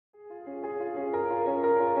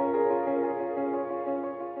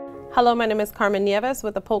Hello, my name is Carmen Nieves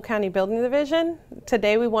with the Polk County Building Division.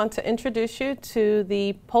 Today we want to introduce you to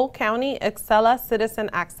the Polk County Accela Citizen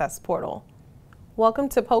Access Portal. Welcome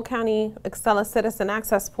to Polk County Accela Citizen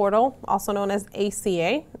Access Portal, also known as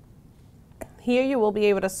ACA. Here you will be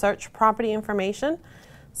able to search property information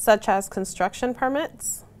such as construction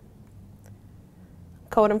permits,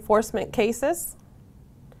 code enforcement cases,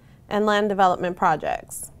 and land development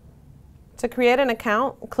projects. To create an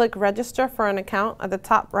account, click Register for an Account at the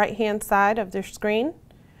top right-hand side of your screen.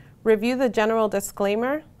 Review the general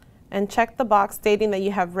disclaimer and check the box stating that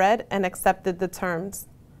you have read and accepted the terms.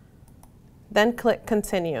 Then click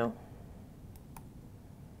Continue.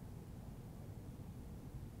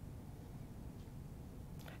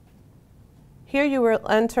 Here you will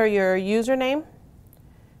enter your username,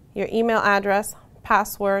 your email address,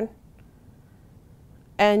 password,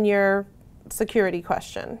 and your security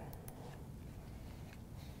question.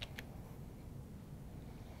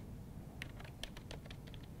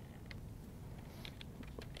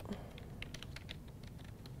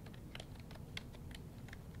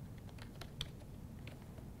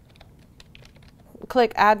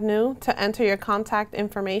 Click Add New to enter your contact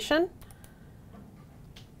information.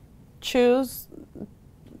 Choose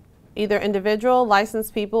either individual,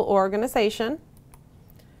 licensed people, or organization.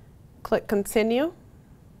 Click Continue.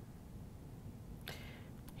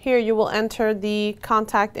 Here you will enter the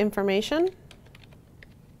contact information.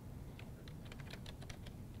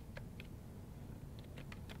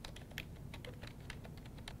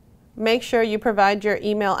 Make sure you provide your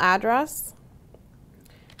email address.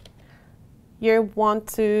 You want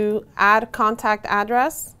to add contact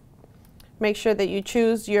address. Make sure that you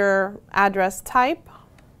choose your address type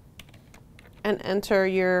and enter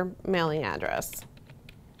your mailing address.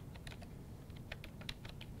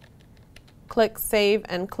 Click Save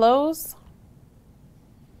and Close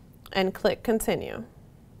and click Continue.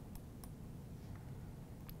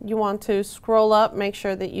 You want to scroll up, make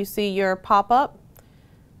sure that you see your pop-up.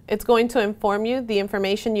 It's going to inform you the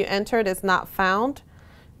information you entered is not found.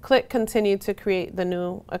 Click Continue to create the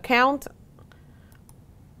new account.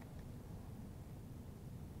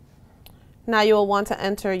 Now you will want to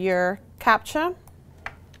enter your CAPTCHA.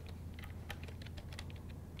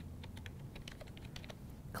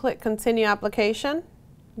 Click Continue Application.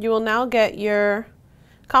 You will now get your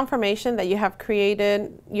confirmation that you have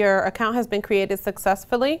created, your account has been created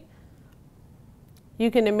successfully. You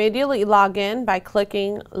can immediately log in by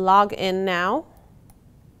clicking Log In Now.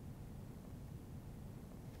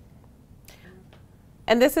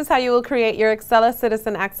 And this is how you will create your Accela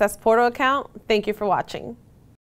Citizen Access Portal account. Thank you for watching.